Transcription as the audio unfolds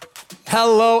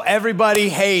Hello, everybody.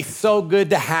 Hey, so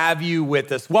good to have you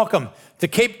with us. Welcome to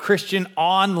Cape Christian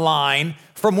Online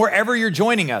from wherever you're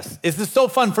joining us. This is so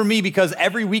fun for me because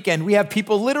every weekend we have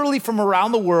people literally from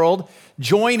around the world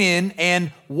join in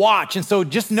and watch. And so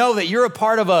just know that you're a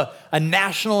part of a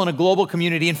national and a global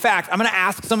community. In fact, I'm gonna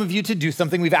ask some of you to do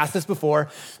something. We've asked this before,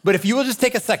 but if you will just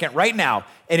take a second right now,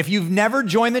 and if you've never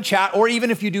joined the chat, or even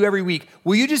if you do every week,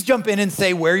 will you just jump in and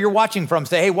say where you're watching from?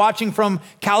 Say, hey, watching from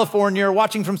California, or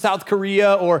watching from South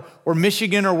Korea, or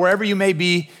Michigan, or wherever you may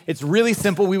be. It's really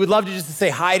simple. We would love to just say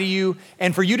hi to you,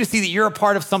 and for you to see that you're a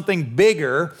part of something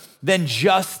bigger than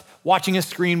just watching a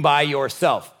screen by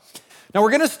yourself. Now,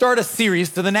 we're gonna start a series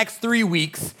for the next 3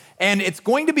 weeks, and it's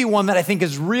going to be one that I think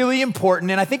is really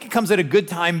important, and I think it comes at a good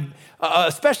time,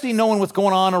 especially knowing what's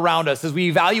going on around us as we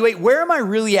evaluate where am I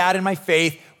really at in my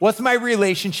faith, what's my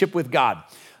relationship with God.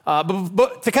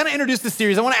 But to kind of introduce the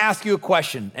series, I wanna ask you a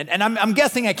question, and I'm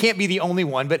guessing I can't be the only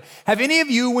one, but have any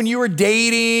of you, when you were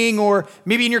dating or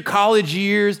maybe in your college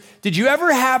years, did you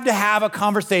ever have to have a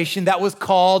conversation that was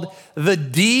called the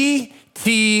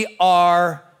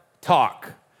DTR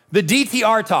talk? The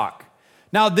DTR talk.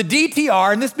 Now, the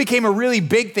DTR, and this became a really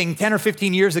big thing 10 or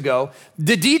 15 years ago,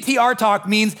 the DTR talk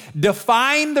means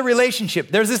define the relationship.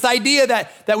 There's this idea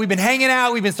that we've been hanging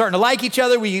out, we've been starting to like each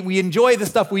other, we enjoy the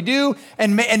stuff we do,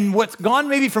 and what's gone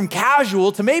maybe from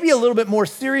casual to maybe a little bit more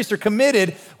serious or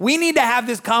committed, we need to have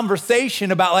this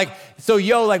conversation about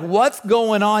what's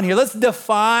going on here? Let's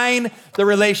define the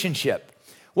relationship.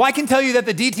 Well, I can tell you that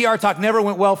the DTR talk never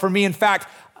went well for me. In fact,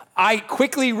 I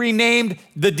quickly renamed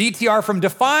the DTR from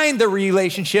define the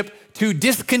relationship to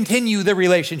discontinue the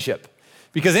relationship.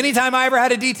 Because anytime I ever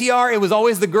had a DTR, it was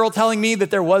always the girl telling me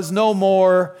that there was no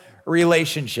more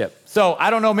relationship. So I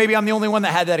don't know, maybe I'm the only one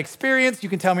that had that experience. You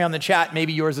can tell me on the chat,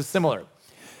 maybe yours is similar.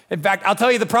 In fact, I'll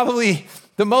tell you probably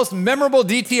the most memorable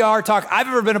DTR talk I've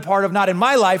ever been a part of, not in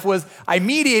my life, was I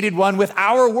mediated one with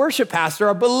our worship pastor,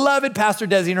 our beloved Pastor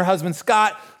Desi and her husband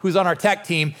Scott, who's on our tech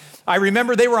team. I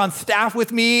remember they were on staff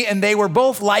with me and they were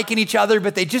both liking each other,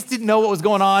 but they just didn't know what was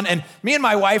going on. And me and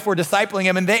my wife were discipling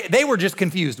them and they were just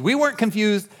confused. We weren't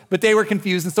confused, but they were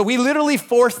confused. And so we literally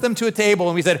forced them to a table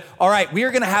and we said, all right, we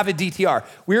are gonna have a DTR.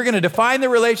 We are gonna define the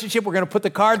relationship. We're gonna put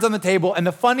the cards on the table. And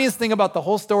the funniest thing about the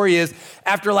whole story is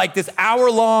after like this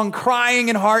hour-long crying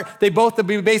and heart, they both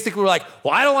basically were like,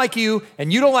 well, I don't like you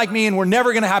and you don't like me and we're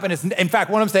never gonna happen. In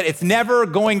fact, one of them said, it's never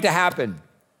going to happen.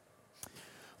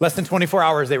 Less than 24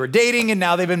 hours they were dating, and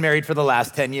now they've been married for the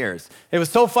last 10 years. It was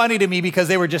so funny to me because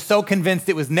they were just so convinced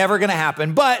it was never gonna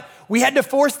happen, but we had to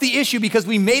force the issue because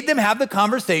we made them have the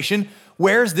conversation,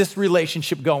 where's this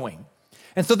relationship going?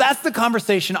 And so that's the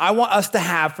conversation I want us to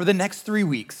have for the next 3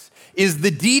 weeks, is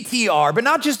the DTR, but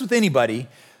not just with anybody,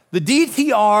 the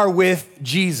DTR with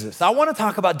Jesus. I wanna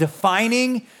talk about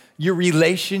defining your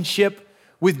relationship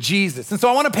with Jesus. And so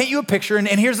I want to paint you a picture, and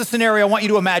here's a scenario I want you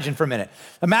to imagine for a minute.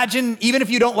 Imagine, even if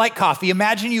you don't like coffee,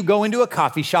 imagine you go into a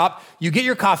coffee shop, you get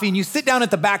your coffee, and you sit down at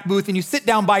the back booth, and you sit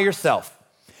down by yourself.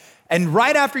 And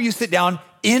right after you sit down,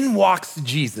 in walks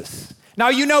Jesus. Now,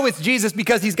 you know it's Jesus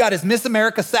because he's got his Miss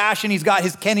America sash, and he's got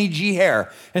his Kenny G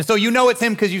hair. And so you know it's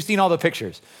him because you've seen all the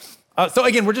pictures. So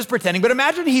again, we're just pretending, but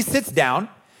imagine he sits down,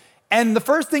 and the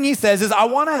first thing he says is, I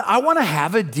wanna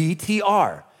have a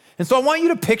DTR. And so I want you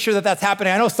to picture that that's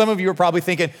happening. I know some of you are probably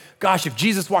thinking, gosh, if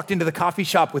Jesus walked into the coffee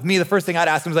shop with me, the first thing I'd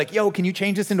ask him is like, yo, can you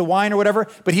change this into wine or whatever?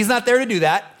 But he's not there to do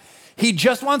that. He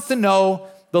just wants to know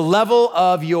the level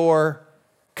of your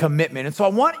commitment. And so I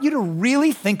want you to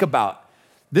really think about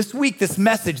this week, this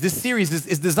message, this series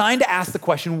is designed to ask the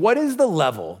question, what is the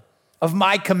level of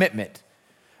my commitment?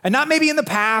 And not maybe in the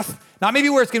past, not maybe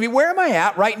where it's gonna be, where am I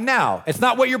at right now? It's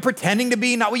not what you're pretending to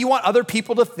be, not what you want other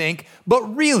people to think, but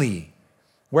really,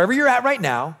 wherever you're at right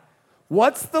now,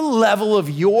 what's the level of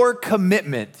your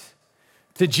commitment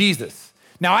to Jesus?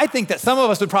 Now, I think that some of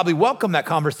us would probably welcome that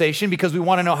conversation because we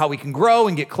wanna know how we can grow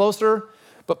and get closer,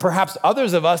 but perhaps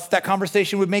others of us, that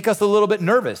conversation would make us a little bit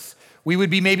nervous. We would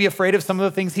be maybe afraid of some of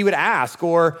the things he would ask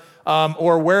or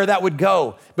where that would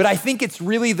go. But I think it's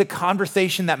really the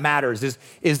conversation that matters,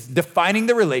 is defining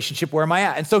the relationship, where am I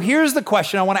at? And so here's the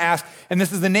question I wanna ask, and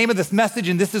this is the name of this message,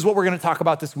 and this is what we're gonna talk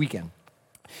about this weekend.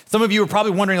 Some of you are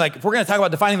probably wondering, like, if we're gonna talk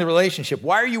about defining the relationship,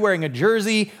 why are you wearing a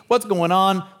jersey? What's going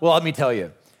on? Well, let me tell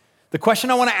you. The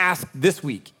question I wanna ask this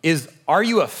week is, are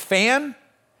you a fan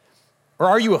or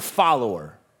are you a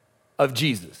follower of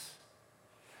Jesus?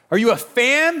 Are you a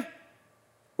fan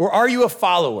or are you a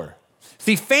follower?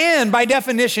 See, fan by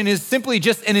definition is simply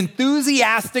just an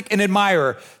enthusiastic and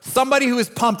admirer, somebody who is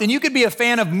pumped. And you could be a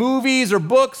fan of movies or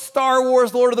books, Star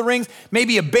Wars, Lord of the Rings,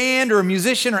 maybe a band or a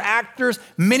musician or actors.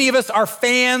 Many of us are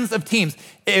fans of teams.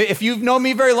 If you've known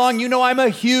me very long, you know I'm a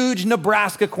huge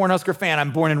Nebraska Cornhusker fan.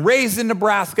 I'm born and raised in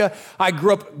Nebraska. I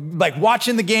grew up like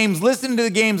watching the games, listening to the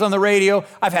games on the radio.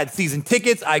 I've had season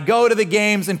tickets. I go to the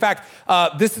games. In fact,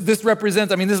 this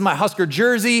represents, this is my Husker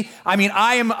jersey.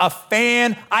 I am a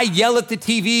fan. I yell at the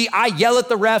TV. I yell at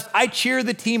the refs. I cheer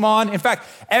the team on. In fact,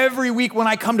 every week when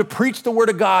I come to preach the word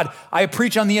of God, I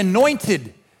preach on the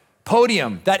anointed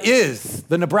podium that is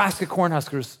the Nebraska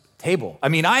Cornhuskers table.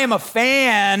 I am a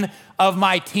fan of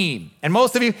my team. And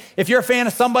most of you, if you're a fan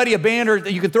of somebody, a band, or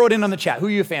you can throw it in on the chat. Who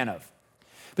are you a fan of?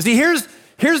 But see, here's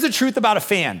the truth about a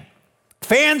fan.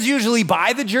 Fans usually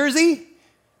buy the jersey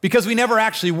because we never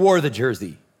actually wore the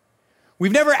jersey.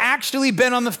 We've never actually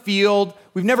been on the field.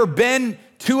 We've never been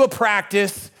to a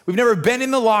practice. We've never been in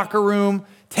the locker room,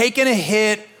 taken a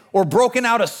hit, or broken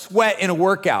out a sweat in a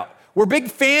workout. We're big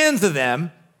fans of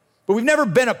them, but we've never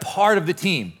been a part of the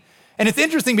team. And it's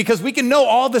interesting because we can know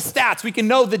all the stats, we can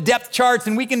know the depth charts,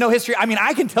 and we can know history.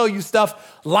 I can tell you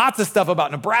lots of stuff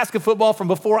about Nebraska football from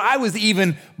before I was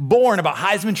even born, about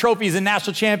Heisman trophies and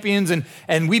national champions,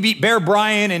 and we beat Bear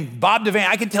Bryant and Bob Devan.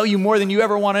 I can tell you more than you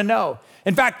ever want to know.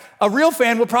 In fact, a real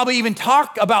fan will probably even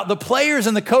talk about the players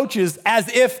and the coaches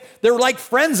as if they're like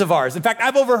friends of ours. In fact,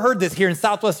 I've overheard this here in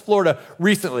Southwest Florida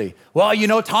recently.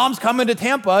 Well, Tom's coming to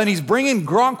Tampa and he's bringing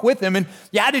Gronk with him. And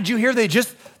yeah, did you hear they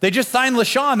just signed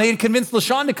LaShawn? They had convinced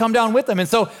LaShawn to come down with them. And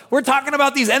so we're talking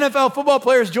about these NFL football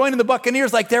players joining the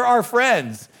Buccaneers like they're our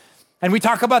friends. And we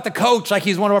talk about the coach like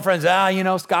he's one of our friends.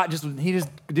 Scott he just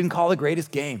didn't call the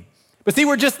greatest game. But see,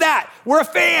 we're just that. We're a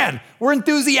fan. We're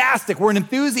enthusiastic. We're an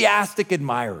enthusiastic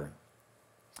admirer.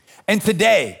 And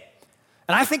today,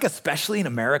 and I think especially in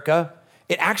America,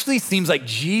 it actually seems like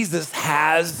Jesus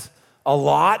has a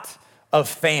lot of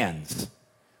fans.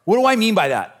 What do I mean by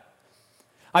that?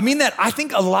 I mean that I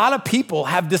think a lot of people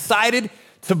have decided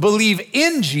to believe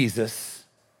in Jesus,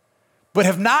 but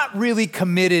have not really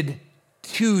committed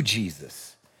to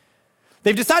Jesus.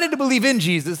 They've decided to believe in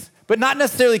Jesus, but not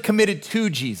necessarily committed to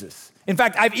Jesus. In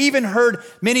fact, I've even heard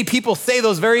many people say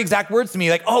those very exact words to me,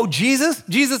 like, oh, Jesus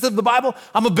of the Bible,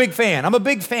 I'm a big fan. I'm a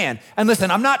big fan. And listen,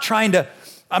 I'm not trying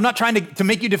to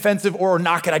make you defensive or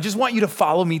knock it. I just want you to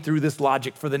follow me through this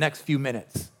logic for the next few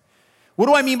minutes. What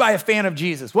do I mean by a fan of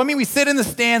Jesus? Well, we sit in the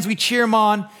stands, we cheer him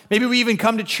on. Maybe we even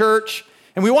come to church,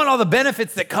 and we want all the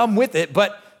benefits that come with it,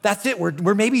 but that's it.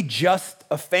 We're maybe just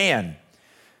a fan.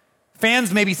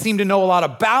 Fans maybe seem to know a lot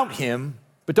about him,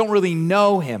 but don't really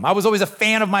know him. I was always a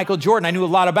fan of Michael Jordan. I knew a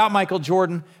lot about Michael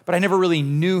Jordan, but I never really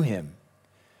knew him.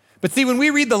 But see, when we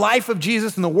read the life of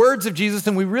Jesus and the words of Jesus,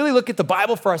 and we really look at the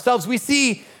Bible for ourselves, we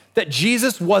see that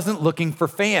Jesus wasn't looking for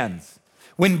fans.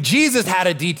 When Jesus had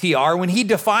a DTR, when he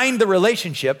defined the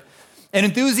relationship, an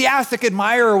enthusiastic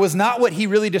admirer was not what he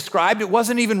really described. It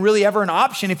wasn't even really ever an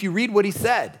option if you read what he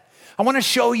said. I want to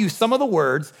show you some of the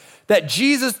words that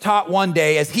Jesus taught one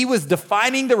day as he was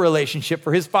defining the relationship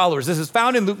for his followers. This is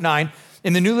found in Luke 9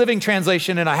 in the New Living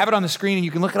Translation, and I have it on the screen, and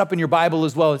you can look it up in your Bible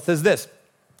as well. It says this.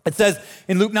 It says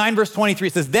in Luke 9, verse 23,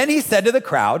 it says, "Then he said to the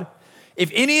crowd, if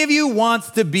any of you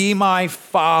wants to be my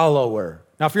follower."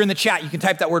 Now, if you're in the chat, you can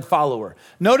type that word follower.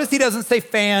 Notice he doesn't say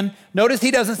fan. Notice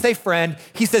he doesn't say friend.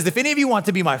 He says, if any of you want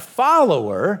to be my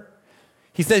follower,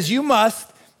 he says, you must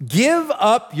give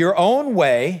up your own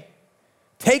way,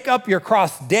 take up your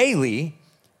cross daily,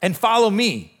 and follow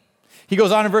me. He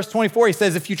goes on in verse 24, he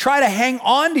says, if you try to hang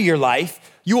on to your life,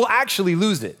 you will actually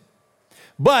lose it.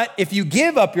 But if you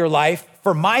give up your life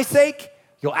for my sake,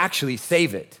 you'll actually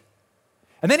save it.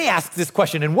 And then he asks this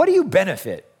question, and what do you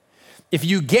benefit if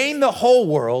you gain the whole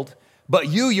world, but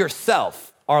you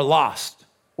yourself are lost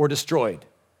or destroyed?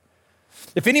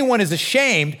 If anyone is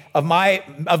ashamed of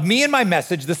me and my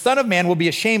message, the Son of Man will be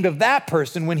ashamed of that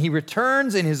person when he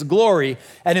returns in his glory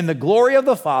and in the glory of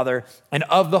the Father and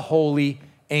of the holy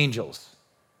angels.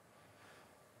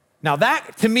 Now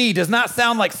that, to me, does not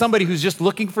sound like somebody who's just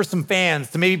looking for some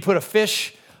fans to maybe put a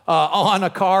fish on a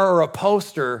car or a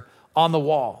poster on the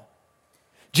wall.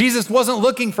 Jesus wasn't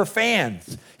looking for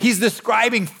fans. He's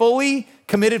describing fully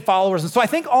committed followers. And so I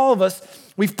think all of us,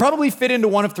 we've probably fit into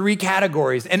one of three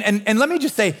categories. And let me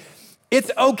just say, it's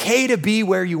okay to be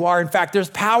where you are. In fact, there's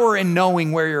power in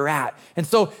knowing where you're at. And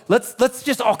so let's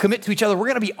just all commit to each other. We're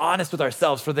going to be honest with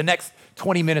ourselves for the next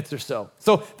 20 minutes or so.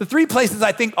 So the three places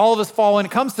I think all of us fall when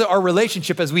it comes to our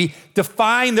relationship, as we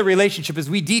define the relationship, as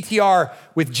we DTR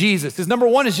with Jesus, is number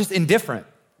one is just indifferent.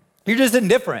 You're just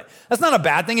indifferent. That's not a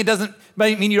bad thing. It doesn't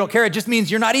mean you don't care. It just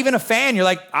means you're not even a fan. You're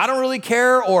like, I don't really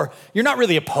care, or you're not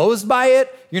really opposed by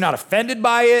it. You're not offended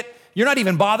by it. You're not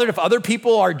even bothered if other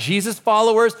people are Jesus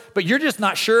followers, but you're just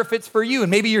not sure if it's for you.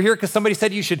 And maybe you're here because somebody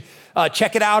said you should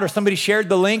check it out, or somebody shared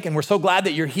the link, and we're so glad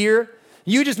that you're here.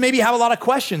 You just maybe have a lot of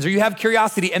questions or you have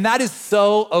curiosity, and that is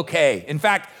so okay. In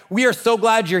fact, we are so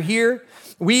glad you're here.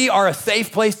 We are a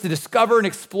safe place to discover and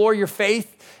explore your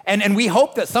faith. And we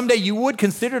hope that someday you would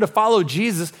consider to follow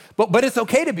Jesus, but it's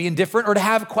okay to be indifferent or to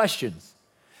have questions.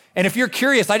 And if you're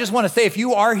curious, I just want to say, if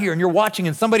you are here and you're watching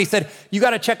and somebody said, you got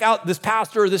to check out this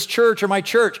pastor or this church or my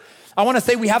church, I want to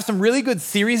say we have some really good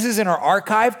series in our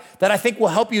archive that I think will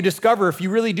help you discover if you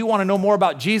really do want to know more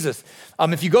about Jesus.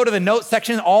 If you go to the notes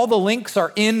section, all the links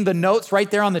are in the notes right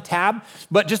there on the tab.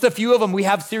 But just a few of them, we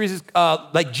have series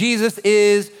like Jesus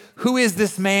Is, Who Is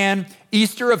This Man?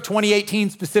 Easter of 2018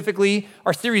 specifically,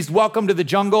 our series Welcome to the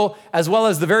Jungle, as well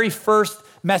as the very first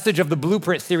message of the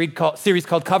Blueprint series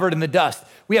called Covered in the Dust.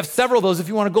 We have several of those. If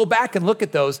you want to go back and look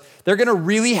at those, they're going to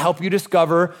really help you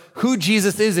discover who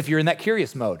Jesus is if you're in that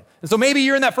curious mode. And so maybe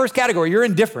you're in that first category, you're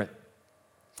indifferent.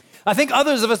 I think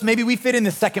others of us, maybe we fit in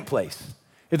the second place,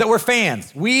 is that we're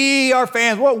fans. We are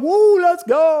fans. Woo, let's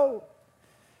go.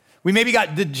 We maybe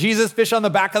got the Jesus fish on the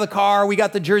back of the car. We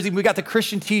got the jersey. We got the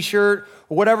Christian t-shirt,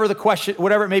 or whatever the question,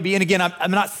 whatever it may be. And again,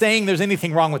 I'm not saying there's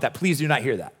anything wrong with that. Please do not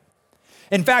hear that.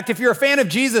 In fact, if you're a fan of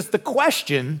Jesus, the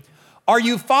question, are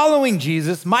you following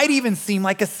Jesus, might even seem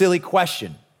like a silly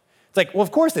question. It's like, well,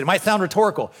 of course it might sound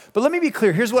rhetorical. But let me be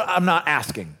clear. Here's what I'm not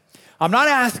asking. I'm not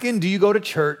asking, do you go to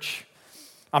church?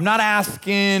 I'm not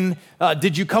asking,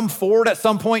 did you come forward at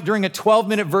some point during a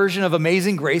 12-minute version of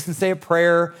Amazing Grace and say a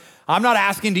prayer? I'm not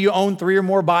asking, do you own 3 or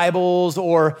more Bibles?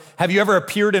 Or have you ever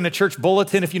appeared in a church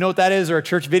bulletin, if you know what that is, or a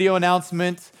church video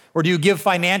announcement? Or do you give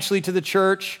financially to the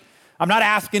church? I'm not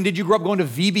asking, did you grow up going to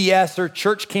VBS or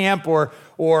church camp or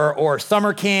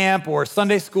summer camp or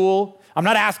Sunday school? I'm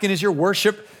not asking, is your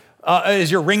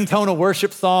ringtone a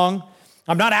worship song?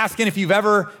 I'm not asking if you've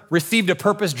ever received a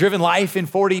purpose-driven life in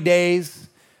 40 days.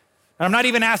 And I'm not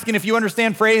even asking if you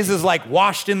understand phrases like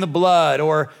washed in the blood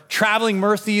or traveling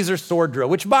mercies or sword drill,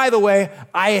 which, by the way,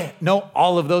 I know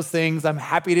all of those things. I'm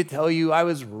happy to tell you I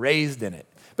was raised in it.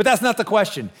 But that's not the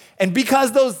question. And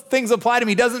because those things apply to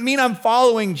me doesn't mean I'm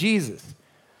following Jesus.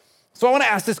 So I want to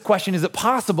ask this question, is it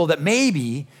possible that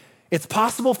maybe it's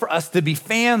possible for us to be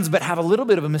fans but have a little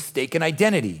bit of a mistaken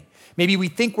identity? Maybe we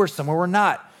think we're somewhere we're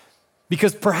not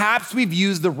because perhaps we've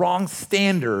used the wrong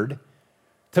standard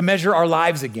to measure our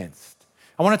lives against.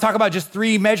 I want to talk about just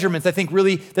 3 measurements I think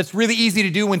that's really easy to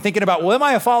do when thinking about, well, am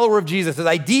I a follower of Jesus? As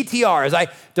I DTR, as I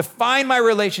define my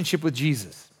relationship with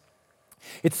Jesus.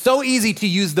 It's so easy to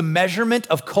use the measurement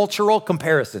of cultural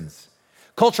comparisons.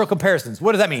 Cultural comparisons,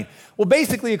 what does that mean? Well,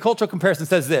 basically a cultural comparison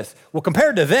says this, well,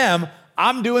 compared to them,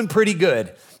 I'm doing pretty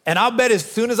good. And I'll bet as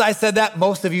soon as I said that,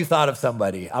 most of you thought of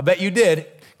somebody. I'll bet you did,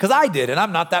 because I did, and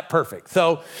I'm not that perfect.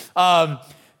 So,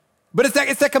 but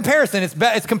it's that comparison.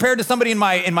 It's compared to somebody in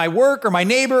my work or my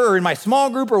neighbor or in my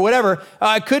small group or whatever.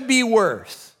 It could be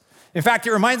worse. In fact,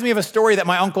 it reminds me of a story that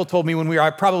my uncle told me when we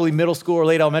were probably middle school or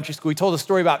late elementary school. He told a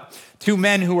story about 2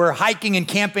 men who were hiking and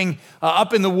camping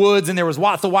up in the woods, and there was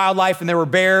lots of wildlife, and there were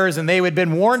bears, and they had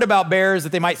been warned about bears,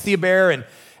 that they might see a bear.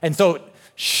 And so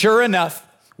sure enough,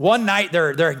 one night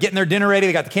they're getting their dinner ready.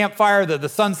 They got the campfire, the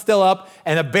sun's still up,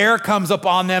 and a bear comes up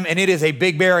on them, and it is a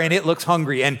big bear, and it looks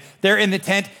hungry. And they're in the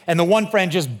tent, and the one friend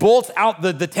just bolts out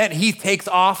the tent. He takes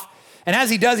off. And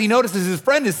as he does, he notices his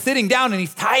friend is sitting down and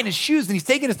he's tying his shoes and he's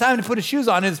taking his time to put his shoes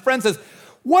on. And his friend says,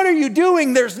 "What are you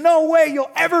doing? There's no way you'll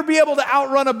ever be able to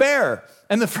outrun a bear."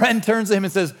 And the friend turns to him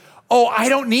and says, "Oh, I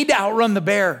don't need to outrun the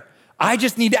bear. I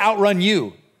just need to outrun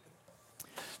you."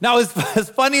 Now, as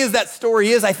funny as that story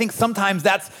is, I think sometimes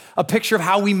that's a picture of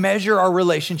how we measure our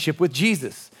relationship with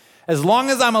Jesus. As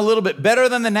long as I'm a little bit better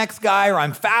than the next guy or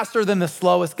I'm faster than the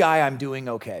slowest guy, I'm doing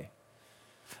okay.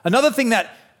 Another thing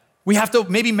that we have to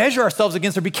maybe measure ourselves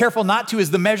against or be careful not to is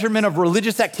the measurement of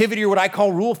religious activity or what I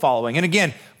call rule following. And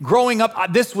again, growing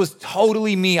up, this was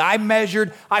totally me. I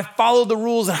followed the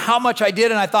rules and how much I did.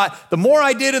 And I thought the more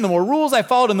I did and the more rules I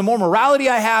followed and the more morality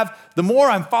I have, the more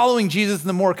I'm following Jesus and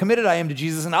the more committed I am to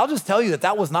Jesus. And I'll just tell you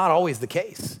that was not always the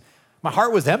case. My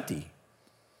heart was empty.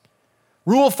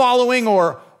 Rule following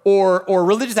or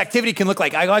religious activity can look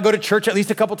like I go to church at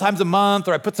least a couple times a month,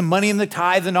 or I put some money in the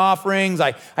tithes and offerings.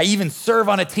 I even serve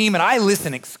on a team, and I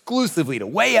listen exclusively to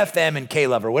Way FM and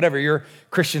K-Love or whatever your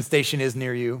Christian station is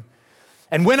near you.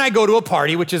 And when I go to a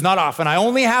party, which is not often, I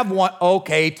only have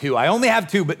 2. I only have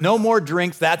 2, but no more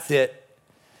drinks, that's it.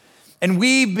 And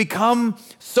we become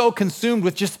so consumed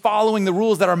with just following the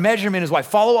rules that our measurement is, well, I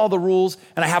follow all the rules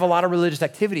and I have a lot of religious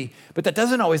activity, but that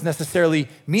doesn't always necessarily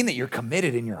mean that you're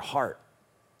committed in your heart.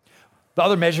 The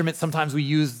other measurement sometimes we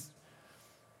use,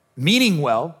 meaning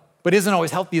well, but isn't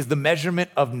always healthy, is the measurement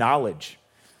of knowledge.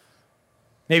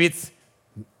 Maybe it's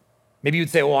Maybe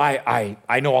you'd say, well,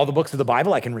 I know all the books of the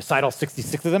Bible. I can recite all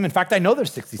 66 of them. In fact, I know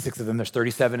there's 66 of them. There's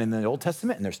 37 in the Old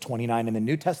Testament, and there's 29 in the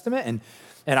New Testament.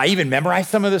 And I even memorized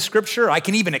some of the scripture. I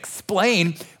can even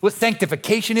explain what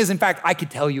sanctification is. In fact, I could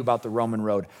tell you about the Roman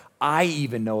road. I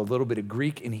even know a little bit of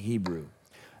Greek and Hebrew.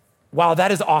 Wow,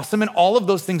 that is awesome. And all of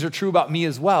those things are true about me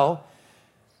as well.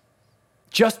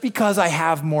 Just because I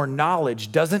have more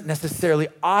knowledge doesn't necessarily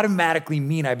automatically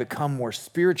mean I become more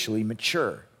spiritually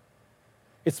mature.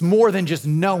 It's more than just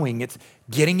knowing, it's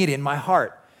getting it in my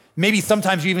heart. Maybe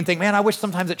sometimes you even think, man, I wish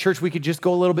sometimes at church we could just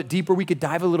go a little bit deeper, we could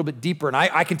dive a little bit deeper. And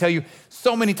I can tell you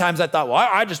so many times I thought, well,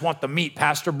 I just want the meat,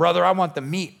 Pastor, brother, I want the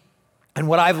meat. And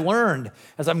what I've learned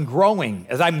as I'm growing,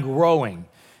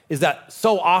 is that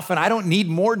so often I don't need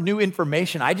more new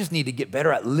information. I just need to get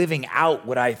better at living out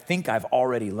what I think I've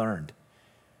already learned.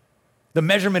 The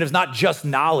measurement is not just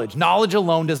knowledge. Knowledge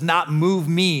alone does not move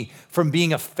me from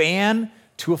being a fan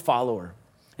to a follower.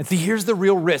 And see, here's the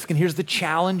real risk, and here's the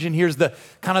challenge, and here's the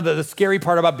kind of the scary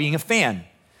part about being a fan,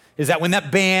 is that when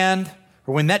that band,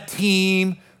 or when that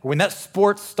team, or when that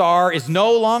sports star is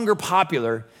no longer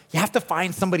popular, you have to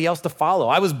find somebody else to follow.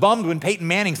 I was bummed when Peyton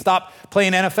Manning stopped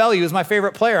playing NFL. He was my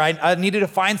favorite player. I needed to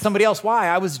find somebody else. Why?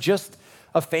 I was just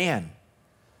a fan.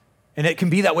 And it can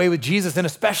be that way with Jesus, and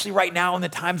especially right now in the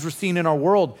times we're seeing in our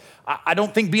world. I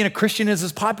don't think being a Christian is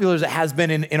as popular as it has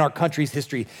been in our country's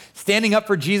history. Standing up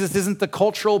for Jesus isn't the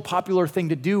cultural popular thing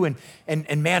to do,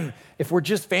 and man, if we're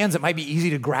just fans, it might be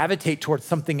easy to gravitate towards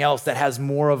something else that has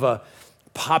more of a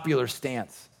popular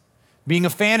stance. Being a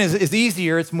fan is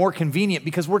easier, it's more convenient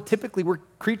because we're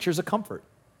creatures of comfort.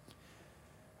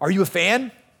 Are you a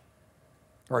fan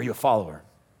or are you a follower?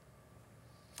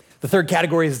 The third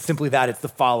category is simply that, it's the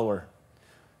follower.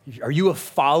 Are you a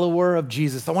follower of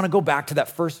Jesus? I want to go back to that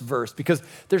first verse because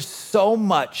there's so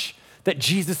much that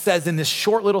Jesus says in this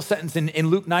short little sentence in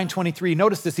Luke 9:23.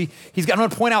 Notice this, I'm going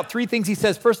to point out three things he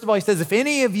says. First of all, he says, if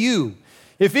any of you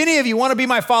want to be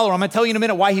my follower, I'm going to tell you in a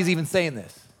minute why he's even saying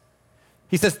this.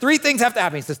 He says three things have to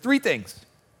happen. He says three things.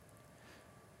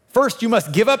 First, you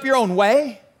must give up your own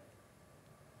way.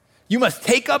 You must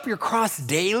take up your cross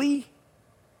daily.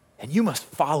 And you must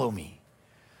follow me.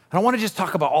 And I want to just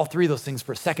talk about all three of those things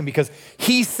for a second because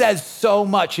he says so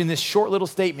much in this short little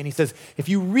statement. He says, if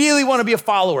you really want to be a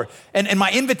follower, and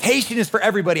my invitation is for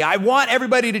everybody. I want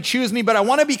everybody to choose me, but I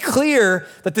want to be clear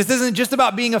that this isn't just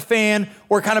about being a fan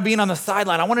or kind of being on the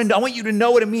sideline. I want you to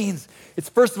know what it means. It's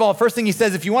first of all, first thing he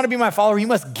says, if you want to be my follower, you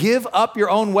must give up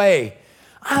your own way.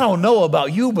 I don't know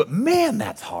about you, but man,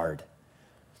 that's hard.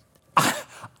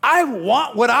 I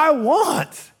want what I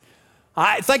want.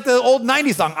 It's like the old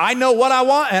 90s song, I know what I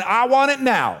want and I want it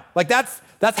now. Like that's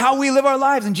how we live our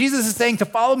lives. And Jesus is saying to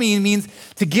follow me means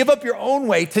to give up your own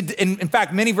way. In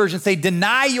fact, many versions say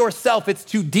deny yourself. It's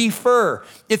to defer.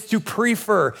 It's to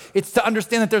prefer. It's to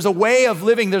understand that there's a way of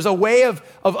living. There's a way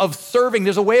of serving.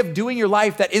 There's a way of doing your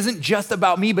life that isn't just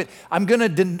about me, but I'm gonna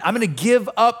give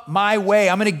up my way.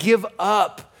 I'm gonna give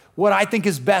up what I think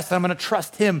is best. And I'm gonna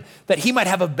trust him that he might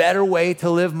have a better way to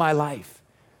live my life.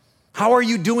 How are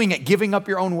you doing at giving up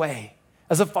your own way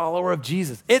as a follower of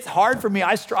Jesus? It's hard for me.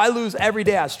 I lose every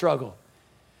day. I struggle.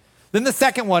 Then the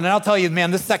second one, and I'll tell you,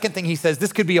 man, this second thing he says,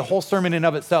 this could be a whole sermon in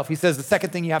of itself. He says the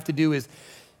second thing you have to do is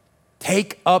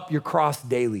take up your cross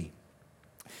daily.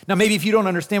 Now, maybe if you don't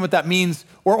understand what that means,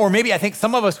 or maybe I think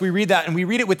some of us, we read that and we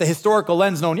read it with the historical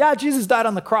lens knowing, yeah, Jesus died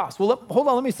on the cross. Well, hold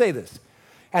on, let me say this.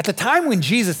 At the time when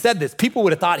Jesus said this, people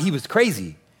would have thought he was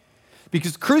crazy.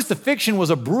 Because crucifixion was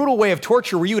a brutal way of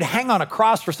torture where you would hang on a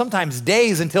cross for sometimes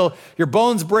days until your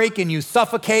bones break and you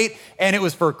suffocate, and it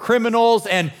was for criminals,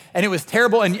 and it was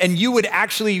terrible. And you would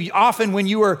actually, often when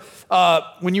you were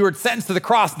sentenced to the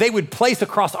cross, they would place a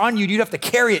cross on you. You'd have to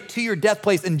carry it to your death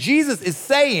place. And Jesus is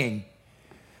saying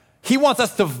he wants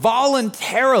us to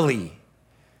voluntarily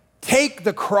take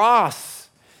the cross.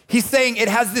 He's saying it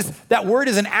has that word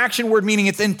is an action word, meaning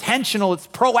it's intentional, it's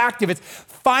proactive, it's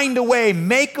find a way,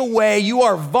 make a way. You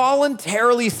are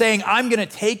voluntarily saying, I'm gonna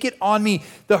take it on me.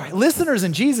 The listeners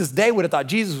in Jesus' day would have thought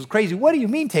Jesus was crazy. What do you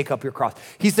mean take up your cross?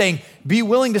 He's saying, be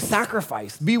willing to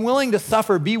sacrifice, be willing to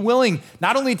suffer, be willing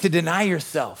not only to deny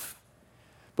yourself,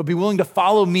 but be willing to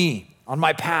follow me on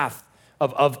my path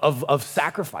of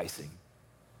sacrificing.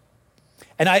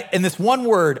 And this one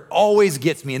word always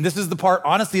gets me. And this is the part,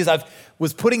 honestly, as I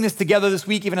was putting this together this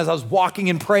week, even as I was walking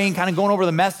and praying, kind of going over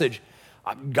the message,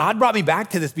 God brought me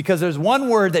back to this because there's one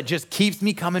word that just keeps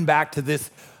me coming back to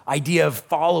this idea of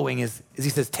following is he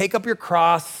says, take up your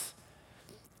cross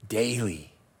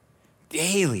daily.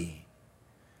 Daily.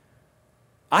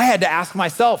 I had to ask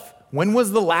myself, when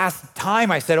was the last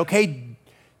time I said, okay,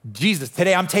 Jesus,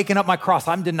 today I'm taking up my cross.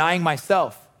 I'm denying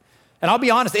myself. And I'll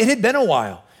be honest, it had been a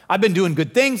while. I've been doing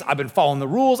good things. I've been following the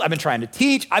rules. I've been trying to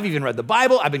teach. I've even read the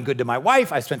Bible. I've been good to my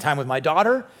wife. I spent time with my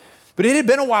daughter. But it had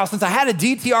been a while since I had a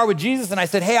DTR with Jesus, and I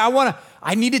said, hey,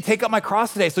 I need to take up my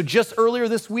cross today. So just earlier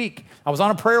this week, I was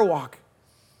on a prayer walk,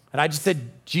 and I just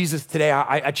said, Jesus, today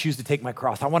I choose to take my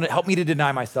cross. I want to help me to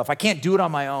deny myself. I can't do it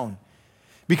on my own.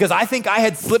 Because I think I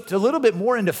had slipped a little bit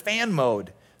more into fan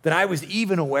mode than I was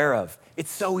even aware of.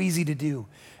 It's so easy to do.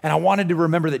 And I wanted to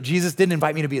remember that Jesus didn't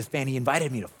invite me to be his fan. He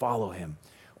invited me to follow him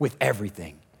with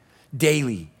everything,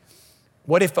 daily.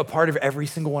 What if a part of every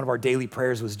single one of our daily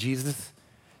prayers was, Jesus,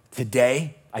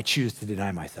 today I choose to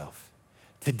deny myself.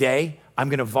 Today I'm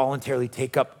going to voluntarily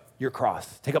take up your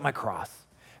cross, take up my cross.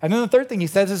 And then the third thing he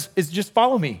says is just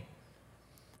follow me.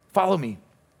 Follow me.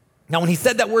 Now, when he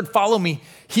said that word, follow me,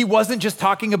 he wasn't just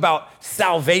talking about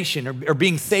salvation or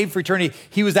being saved for eternity.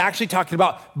 He was actually talking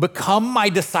about become my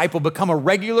disciple, become a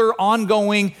regular,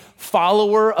 ongoing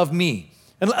follower of me.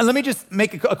 And let me just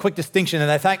make a quick distinction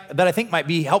that I think might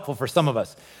be helpful for some of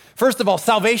us. First of all,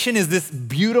 salvation is this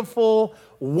beautiful,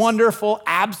 wonderful,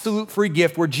 absolute free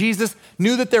gift where Jesus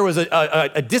knew that there was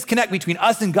a disconnect between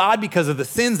us and God because of the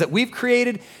sins that we've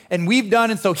created and we've done.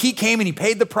 And so he came and he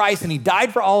paid the price and he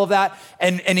died for all of that.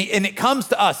 And it comes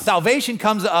to us. Salvation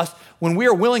comes to us when we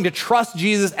are willing to trust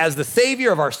Jesus as the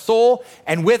Savior of our soul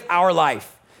and with our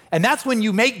life. And that's when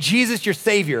you make Jesus your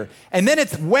Savior. And then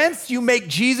it's once you make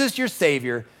Jesus your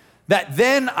Savior that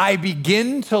then I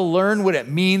begin to learn what it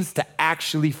means to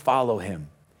actually follow him.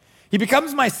 He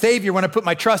becomes my Savior when I put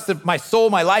my trust of my soul,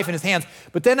 my life in his hands.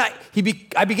 But then I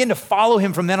begin to follow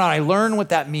him from then on. I learn what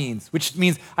that means, which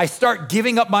means I start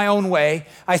giving up my own way.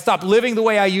 I stop living the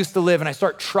way I used to live, and I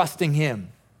start trusting him.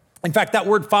 In fact, that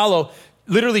word follow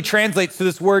literally translates to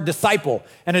this word disciple.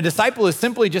 And a disciple is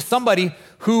simply just somebody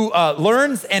who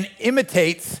learns and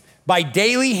imitates by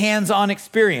daily hands-on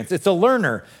experience. It's a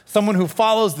learner, someone who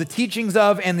follows the teachings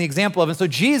of and the example of. And so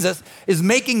Jesus is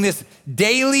making this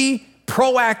daily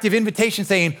proactive invitation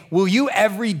saying, will you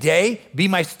every day be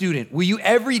my student? Will you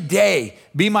every day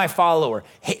be my follower?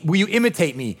 Hey, will you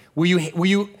imitate me? Will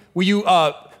you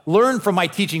learn from my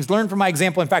teachings, learn from my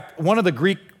example? In fact, one of the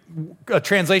Greek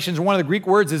translations, one of the Greek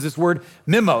words is this word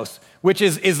mimos, which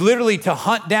is literally to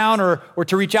hunt down or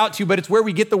to reach out to, but it's where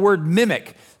we get the word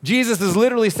mimic. Jesus is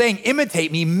literally saying,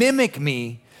 imitate me,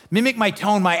 mimic my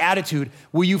tone, my attitude.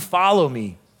 Will you follow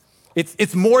me?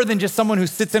 It's more than just someone who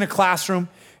sits in a classroom.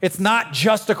 It's not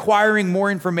just acquiring more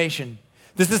information.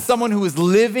 This is someone who is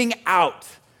living out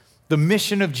the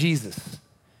mission of Jesus.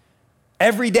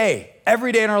 Every day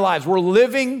in our lives, we're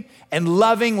living and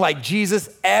loving like Jesus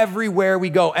everywhere we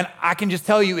go. And I can just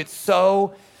tell you, it's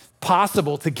so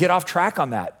possible to get off track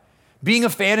on that. Being a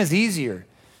fan is easier.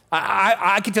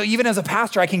 I can tell you, even as a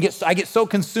pastor, I get so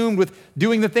consumed with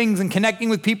doing the things and connecting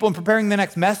with people and preparing the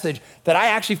next message that I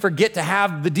actually forget to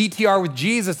have the DTR with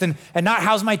Jesus and not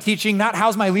how's my teaching, not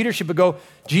how's my leadership, but go,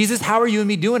 Jesus, how are you and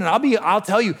me doing? And I'll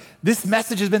tell you, this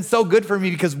message has been so good for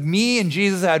me because me and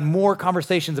Jesus had more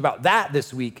conversations about that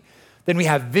this week than we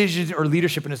have vision or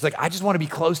leadership. And it's like, I just want to be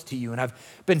close to you. And I've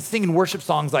been singing worship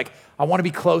songs like, I want to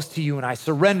be close to you and I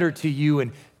surrender to you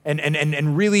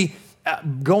and really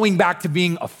going back to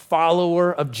being a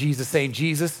follower of Jesus, saying,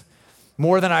 Jesus,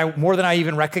 more than I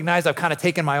even recognize, I've kind of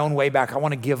taken my own way back. I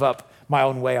want to give up my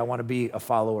own way. I want to be a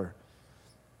follower.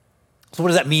 So what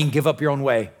does that mean, give up your own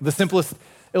way? The simplest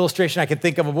illustration I can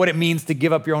think of what it means to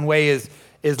give up your own way is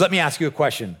let me ask you a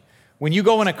question. When you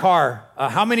go in a car,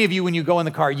 how many of you, when you go in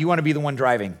the car, you want to be the one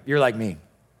driving? You're like me.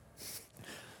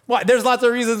 Why? There's lots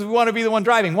of reasons we want to be the one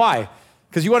driving. Why?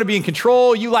 Because you want to be in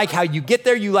control. You like how you get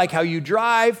there. You like how you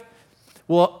drive.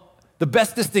 Well, the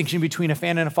best distinction between a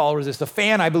fan and a follower is this. A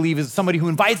fan, I believe, is somebody who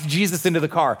invites Jesus into the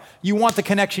car. You want the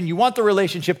connection, you want the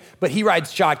relationship, but he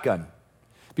rides shotgun.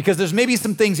 Because there's maybe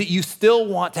some things that you still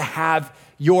want to have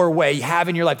your way, have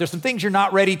in your life. There's some things you're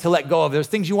not ready to let go of. There's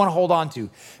things you want to hold on to.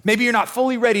 Maybe you're not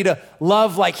fully ready to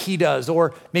love like he does,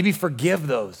 or maybe forgive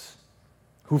those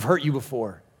who've hurt you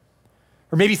before.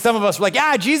 Or maybe some of us are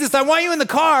like, Jesus, I want you in the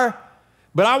car,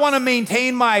 but I want to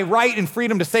maintain my right and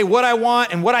freedom to say what I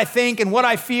want and what I think and what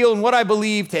I feel and what I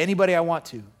believe to anybody I want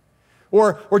to.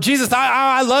 Or Jesus,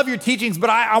 I love your teachings, but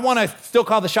I want to still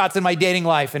call the shots in my dating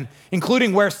life, and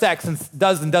including where sex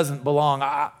does and doesn't belong.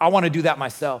 I want to do that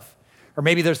myself. Or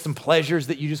maybe there's some pleasures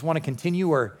that you just want to continue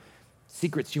or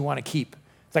secrets you want to keep.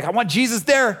 It's like, I want Jesus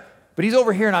there, but he's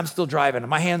over here and I'm still driving and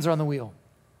my hands are on the wheel.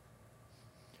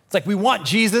 It's like we want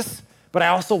Jesus, but I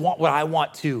also want what I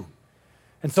want too.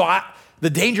 And so the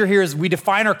danger here is we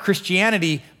define our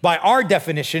Christianity by our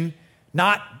definition,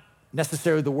 not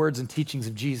necessarily the words and teachings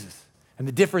of Jesus. And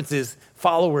the difference is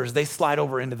followers, they slide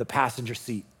over into the passenger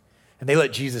seat. And they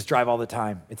let Jesus drive all the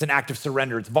time. It's an act of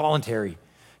surrender. It's voluntary.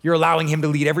 You're allowing him to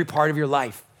lead every part of your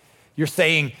life. You're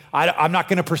saying, I'm not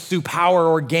gonna pursue power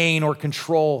or gain or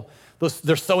control.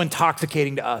 They're so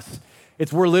intoxicating to us.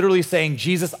 We're literally saying,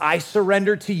 Jesus, I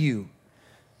surrender to you.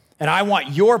 And I want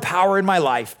your power in my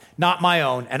life, not my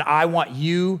own. And I want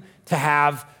you to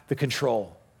have the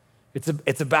control.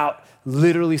 It's about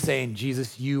literally saying,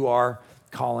 Jesus, you are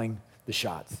calling the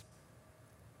shots.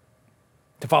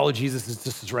 To follow Jesus is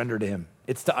to surrender to him.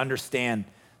 It's to understand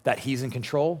that he's in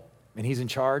control and he's in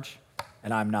charge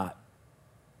and I'm not.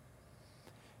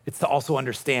 It's to also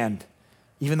understand,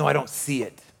 even though I don't see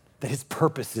it, that his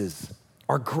purposes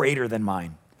are greater than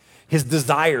mine. His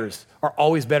desires are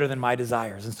always better than my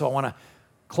desires. And so I want to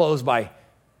close by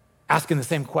asking the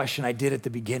same question I did at the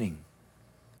beginning.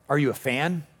 Are you a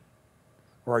fan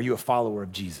or are you a follower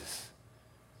of Jesus?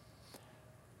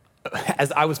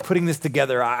 As I was putting this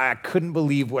together, I couldn't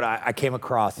believe what I came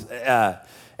across.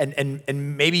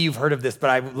 And maybe you've heard of this, but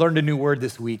I learned a new word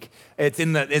this week. It's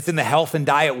in the health and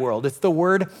diet world. It's the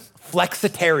word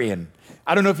flexitarian.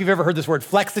 I don't know if you've ever heard this word,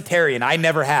 flexitarian. I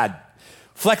never had.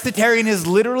 Flexitarian is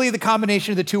literally the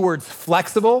combination of the two words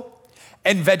flexible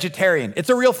and vegetarian. It's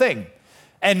a real thing.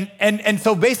 And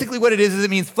so basically what it is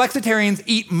it means flexitarians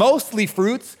eat mostly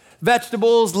fruits,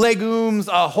 vegetables, legumes,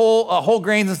 whole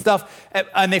grains and stuff,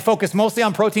 and they focus mostly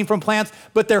on protein from plants,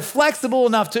 but they're flexible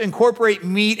enough to incorporate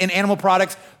meat and animal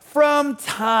products from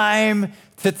time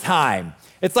to time.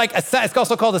 It's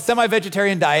also called a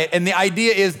semi-vegetarian diet, and the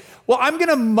idea is, well, I'm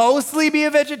gonna mostly be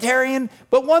a vegetarian,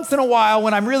 but once in a while,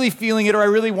 when I'm really feeling it or I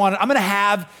really want it, I'm gonna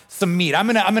have some meat. I'm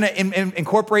gonna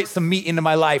incorporate some meat into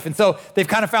my life. And so they've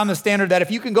kind of found the standard that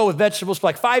if you can go with vegetables for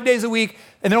like 5 days a week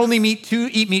and then only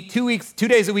eat meat 2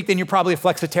 days a week, then you're probably a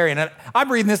flexitarian. And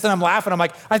I'm reading this and I'm laughing. I'm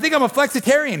like, I think I'm a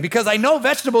flexitarian because I know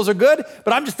vegetables are good,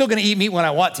 but I'm just still gonna eat meat when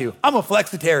I want to. I'm a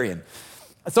flexitarian.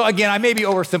 So again, I may be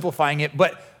oversimplifying it,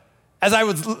 but as I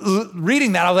was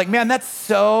reading that, I was like, man, that's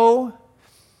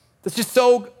just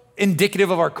so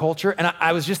indicative of our culture. And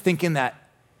I was just thinking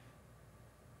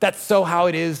that's so how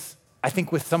it is, I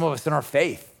think, with some of us in our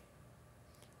faith.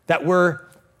 That we're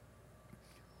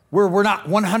not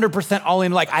 100% all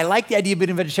in. Like, I like the idea of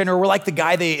being a vegetarian, or we're like the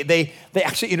guy, they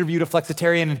actually interviewed a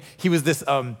flexitarian, and he was this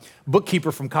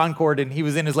bookkeeper from Concord, and he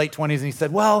was in his late 20s, and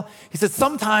he said,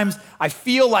 sometimes I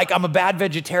feel like I'm a bad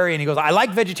vegetarian. He goes, I like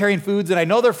vegetarian foods, and I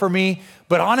know they're for me,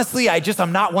 but honestly,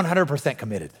 I'm not 100%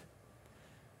 committed.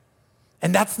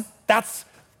 And that's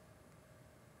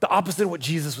the opposite of what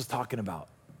Jesus was talking about.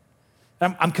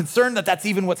 And I'm concerned that that's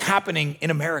even what's happening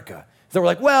in America. So we're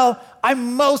like, well, I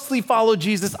mostly follow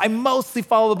Jesus. I mostly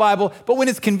follow the Bible. But when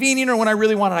it's convenient or when I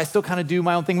really want it, I still kind of do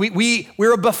my own thing.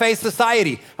 We're a buffet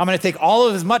society. I'm going to take all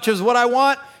of as much as what I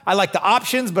want. I like the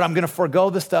options, but I'm going to forego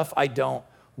the stuff I don't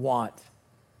want.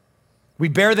 We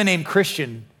bear the name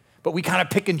Christian, but we kind of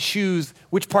pick and choose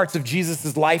which parts of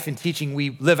Jesus' life and teaching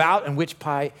we live out and which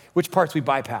parts we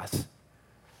bypass.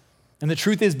 And the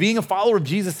truth is, being a follower of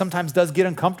Jesus sometimes does get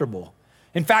uncomfortable.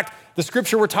 In fact, the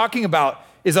scripture we're talking about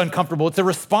is uncomfortable. It's a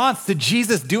response to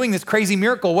Jesus doing this crazy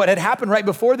miracle. What had happened right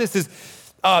before this is,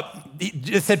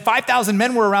 it said 5,000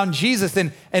 men were around Jesus.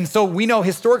 And so we know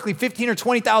historically 15 or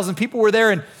 20,000 people were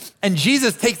there. And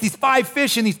Jesus takes these 5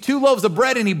 fish and these 2 loaves of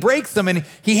bread and he breaks them and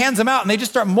he hands them out and they just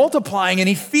start multiplying and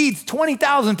he feeds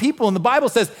 20,000 people. And the Bible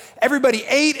says everybody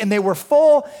ate and they were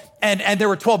full and there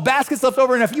were 12 baskets left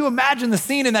over. And if you imagine the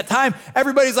scene in that time,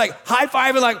 everybody's like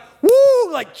high-fiving, like,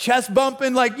 woo, like chest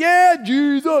bumping, like, yeah,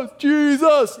 Jesus,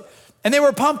 Jesus. And they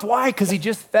were pumped. Why? Because he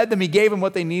just fed them. He gave them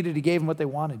what they needed. He gave them what they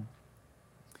wanted.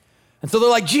 And so they're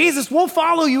like, Jesus, we'll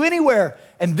follow you anywhere.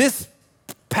 And this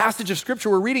passage of scripture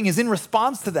we're reading is in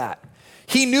response to that.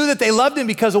 He knew that they loved him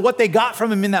because of what they got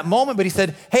from him in that moment, but he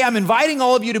said, hey, I'm inviting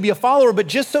all of you to be a follower, but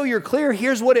just so you're clear,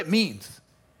 here's what it means.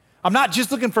 I'm not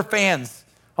just looking for fans.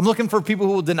 I'm looking for people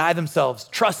who will deny themselves,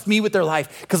 trust me with their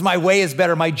life, because my way is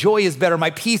better, my joy is better, my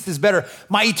peace is better,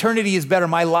 my eternity is better,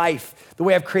 my life, the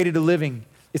way I've created a living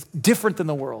is different than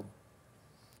the world.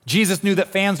 Jesus knew that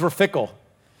fans were fickle.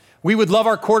 We would love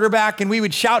our quarterback and we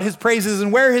would shout his praises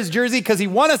and wear his jersey because he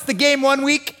won us the game one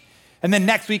week. And then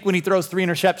next week when he throws 3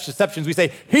 interceptions, we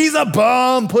say, he's a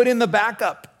bum, put in the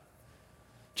backup.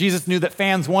 Jesus knew that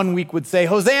fans one week would say,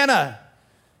 Hosanna.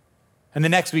 And the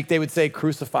next week they would say,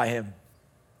 crucify him.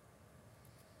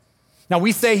 Now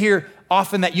we say here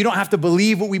often that you don't have to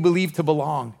believe what we believe to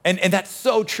belong. And that's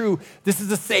so true. This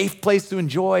is a safe place to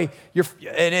enjoy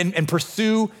and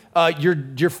pursue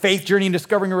your faith journey and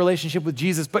discovering a relationship with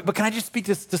Jesus. But can I just speak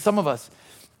to some of us?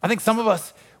 I think some of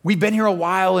us, we've been here a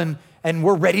while and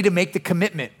we're ready to make the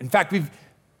commitment. In fact, we've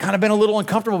kind of been a little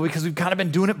uncomfortable because we've kind of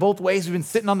been doing it both ways. We've been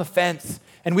sitting on the fence,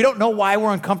 and we don't know why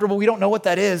we're uncomfortable. We don't know what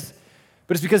that is,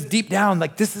 but it's because deep down,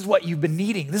 like, this is what you've been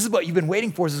needing. This is what you've been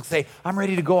waiting for, is to say, I'm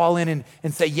ready to go all in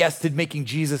and say yes to making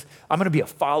Jesus. I'm gonna be a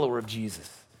follower of Jesus,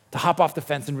 to hop off the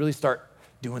fence and really start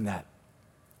doing that.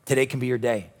 Today can be your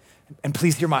day. And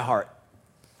please hear my heart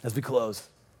as we close.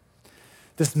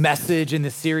 This message in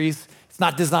this series, it's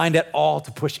not designed at all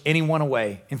to push anyone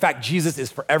away. In fact, Jesus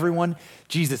is for everyone.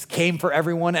 Jesus came for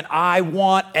everyone, and I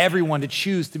want everyone to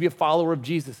choose to be a follower of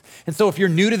Jesus. And so if you're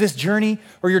new to this journey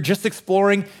or you're just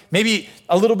exploring, maybe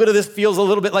a little bit of this feels a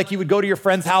little bit like you would go to your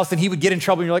friend's house and he would get in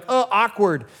trouble and you're like, oh,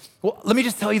 awkward. Well, let me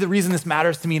just tell you the reason this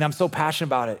matters to me and I'm so passionate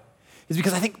about it is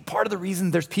because I think part of the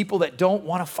reason there's people that don't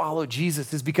want to follow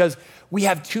Jesus is because we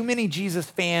have too many Jesus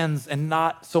fans and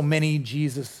not so many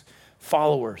Jesus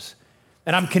followers.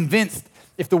 And I'm convinced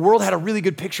if the world had a really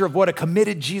good picture of what a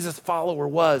committed Jesus follower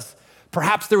was,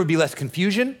 perhaps there would be less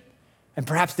confusion and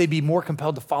perhaps they'd be more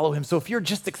compelled to follow him. So if you're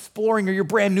just exploring or you're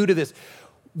brand new to this,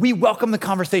 we welcome the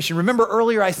conversation. Remember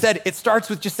earlier I said it starts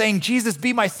with just saying, Jesus,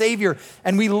 be my savior.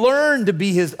 And we learn to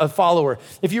be a follower.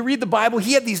 If you read the Bible,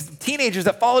 he had these teenagers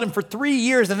that followed him for 3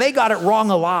 years and they got it wrong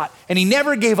a lot. And he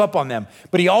never gave up on them,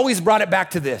 but he always brought it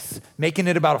back to this, making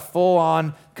it about a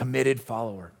full-on committed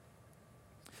follower.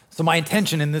 So my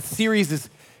intention in this series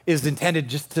is intended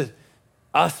just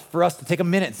for us to take a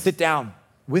minute and sit down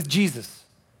with Jesus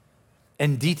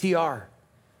and DTR,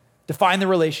 define the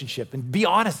relationship and be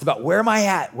honest about where am I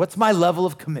at? What's my level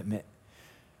of commitment?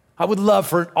 I would love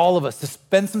for all of us to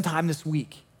spend some time this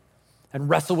week and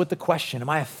wrestle with the question, am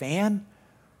I a fan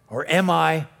or am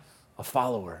I a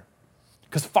follower?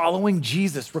 Because following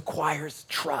Jesus requires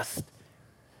trust.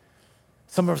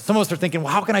 Some of us are thinking,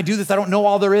 well, how can I do this? I don't know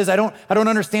all there is. I don't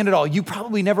understand it all. You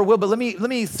probably never will, but let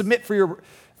me submit for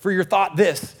your thought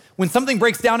this. When something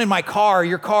breaks down in your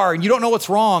car, and you don't know what's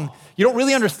wrong, you don't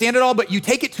really understand it all, but you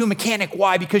take it to a mechanic.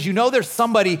 Why? Because you know there's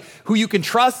somebody who you can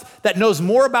trust that knows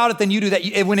more about it than you do,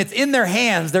 and when it's in their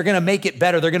hands, they're gonna make it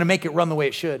better. They're gonna make it run the way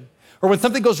it should. Or when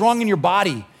something goes wrong in your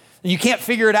body and you can't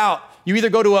figure it out, you either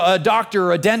go to a doctor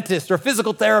or a dentist or a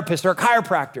physical therapist or a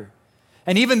chiropractor.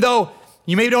 And even though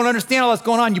you maybe don't understand all that's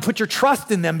going on, you put your trust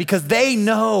in them because they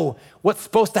know what's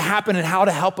supposed to happen and how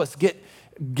to help us get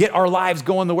our lives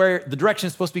going the direction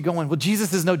it's supposed to be going. Well,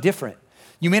 Jesus is no different.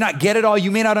 You may not get it all,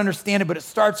 you may not understand it, but it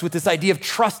starts with this idea of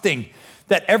trusting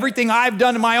that everything I've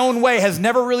done in my own way has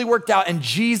never really worked out, and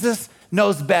Jesus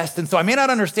knows best. And so I may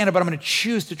not understand it, but I'm gonna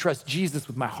choose to trust Jesus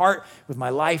with my heart, with my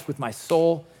life, with my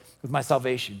soul, with my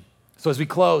salvation. So as we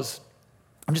close,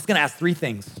 I'm just gonna ask 3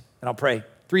 things, and I'll pray.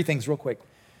 3 things real quick.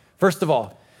 First of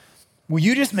all, will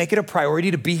you just make it a priority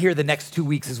to be here the next 2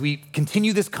 weeks as we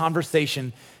continue this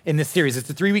conversation in this series? It's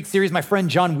a 3-week series. My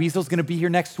friend John Weasel is going to be here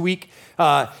next week.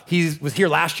 He was here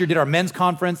last year, did our men's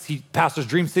conference. He pastors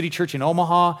Dream City Church in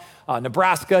Omaha,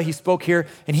 Nebraska. He spoke here,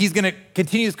 and he's going to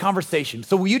continue this conversation.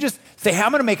 So will you just say, hey, I'm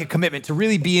going to make a commitment to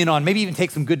really be in on, maybe even take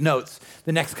some good notes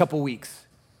the next couple weeks.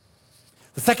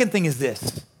 The second thing is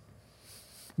this.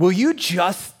 Will you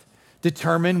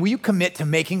commit to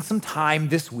making some time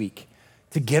this week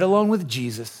to get alone with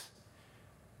Jesus?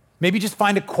 Maybe just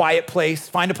find a quiet place,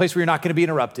 find a place where you're not gonna be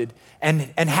interrupted, and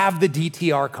have the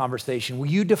DTR conversation. Will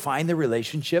you define the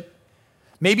relationship?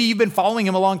 Maybe you've been following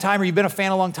him a long time or you've been a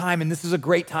fan a long time, and this is a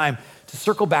great time to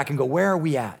circle back and go, where are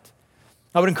we at?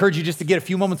 I would encourage you just to get a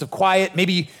few moments of quiet,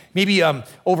 maybe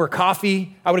over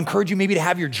coffee. I would encourage you maybe to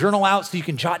have your journal out so you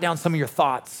can jot down some of your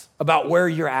thoughts about where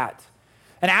you're at.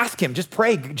 And ask him, just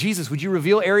pray, Jesus, would you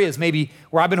reveal areas maybe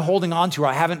where I've been holding on to or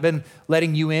I haven't been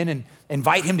letting you in, and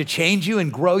invite him to change you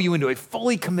and grow you into a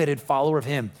fully committed follower of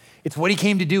him. It's what he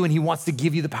came to do and he wants to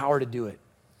give you the power to do it.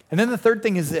 And then the third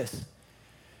thing is this.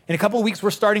 In a couple of weeks, we're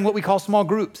starting what we call small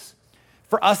groups.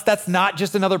 For us, that's not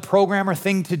just another program or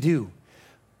thing to do.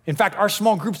 In fact, our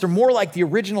small groups are more like the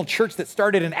original church that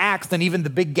started in Acts than even the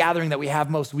big gathering that we have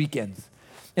most weekends.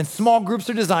 And small groups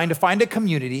are designed to find a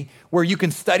community where you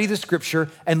can study the scripture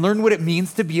and learn what it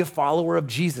means to be a follower of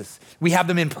Jesus. We have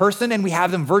them in person and we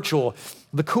have them virtual.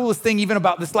 The coolest thing even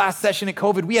about this last session at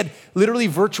COVID, we had literally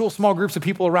virtual small groups of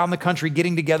people around the country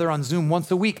getting together on Zoom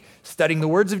once a week, studying the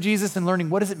words of Jesus and learning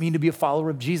what does it mean to be a follower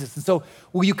of Jesus. And so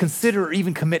will you consider or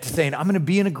even commit to saying, I'm gonna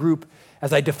be in a group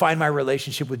as I define my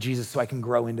relationship with Jesus so I can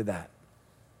grow into that.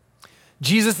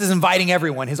 Jesus is inviting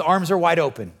everyone. His arms are wide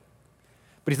open.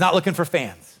 But he's not looking for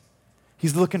fans.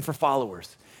 He's looking for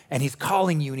followers. And he's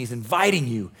calling you and he's inviting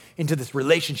you into this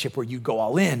relationship where you go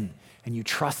all in and you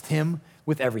trust him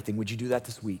with everything. Would you do that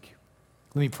this week?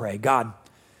 Let me pray. God,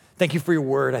 thank you for your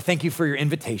word. I thank you for your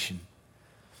invitation.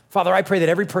 Father, I pray that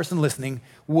every person listening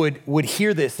would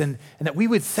hear this and that we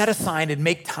would set aside and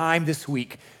make time this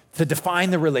week to define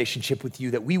the relationship with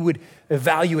you, that we would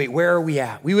evaluate where are we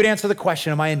at. We would answer the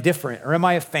question, am I indifferent, or am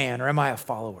I a fan, or am I a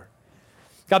follower?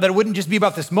 God, that it wouldn't just be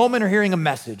about this moment or hearing a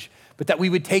message, but that we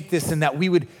would take this and that we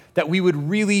would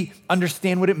really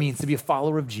understand what it means to be a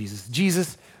follower of Jesus.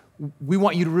 Jesus, we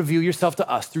want you to reveal yourself to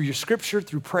us through your scripture,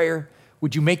 through prayer.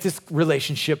 Would you make this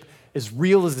relationship as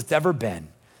real as it's ever been,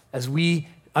 as we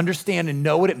understand and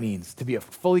know what it means to be a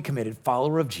fully committed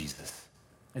follower of Jesus?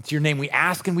 It's your name we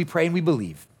ask and we pray and we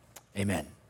believe. Amen.